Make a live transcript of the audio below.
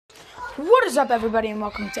What is up, everybody, and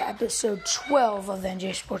welcome to episode 12 of the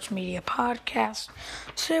NJ Sports Media Podcast.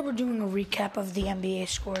 Today we're doing a recap of the NBA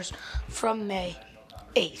scores from May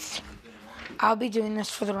 8th. I'll be doing this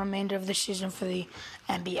for the remainder of the season for the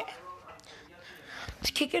NBA.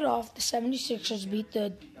 To kick it off, the 76ers beat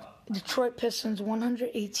the Detroit Pistons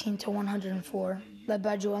 118-104, led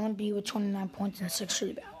by Joel Embiid with 29 points and 6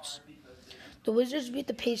 rebounds. The Wizards beat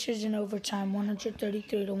the Pacers in overtime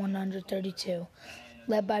 133-132.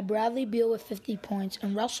 Led by Bradley Beal with 50 points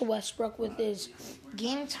and Russell Westbrook with his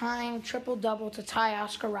game-time triple-double to tie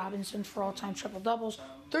Oscar Robertson for all-time triple-doubles,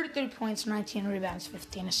 33 points, 19 rebounds,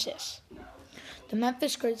 15 assists. The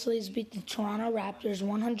Memphis Grizzlies beat the Toronto Raptors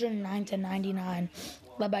 109-99,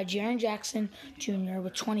 led by Jaren Jackson Jr.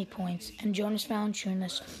 with 20 points and Jonas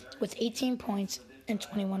Valanciunas with 18 points and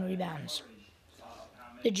 21 rebounds.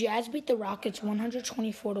 The Jazz beat the Rockets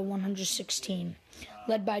 124-116,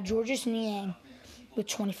 led by Georges Niang with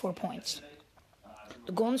 24 points.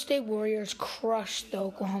 The Golden State Warriors crushed the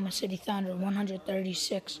Oklahoma City Thunder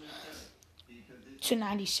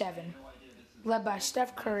 136-97, led by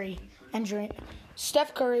Steph Curry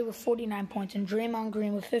with 49 points and Draymond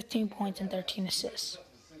Green with 15 points and 13 assists.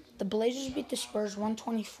 The Blazers beat the Spurs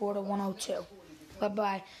 124-102, led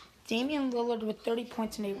by Damian Lillard with 30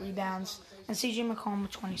 points and 8 rebounds and CJ McCollum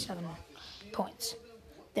with 27 points.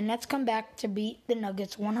 The Nets come back to beat the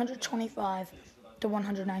Nuggets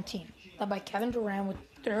 125-119, led by Kevin Durant with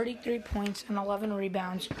 33 points and 11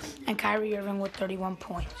 rebounds, and Kyrie Irving with 31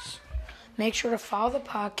 points. Make sure to follow the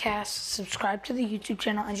podcast, subscribe to the YouTube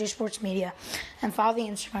channel NJ Sports Media, and follow the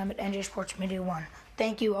Instagram at NJ Sports Media 1.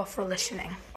 Thank you all for listening.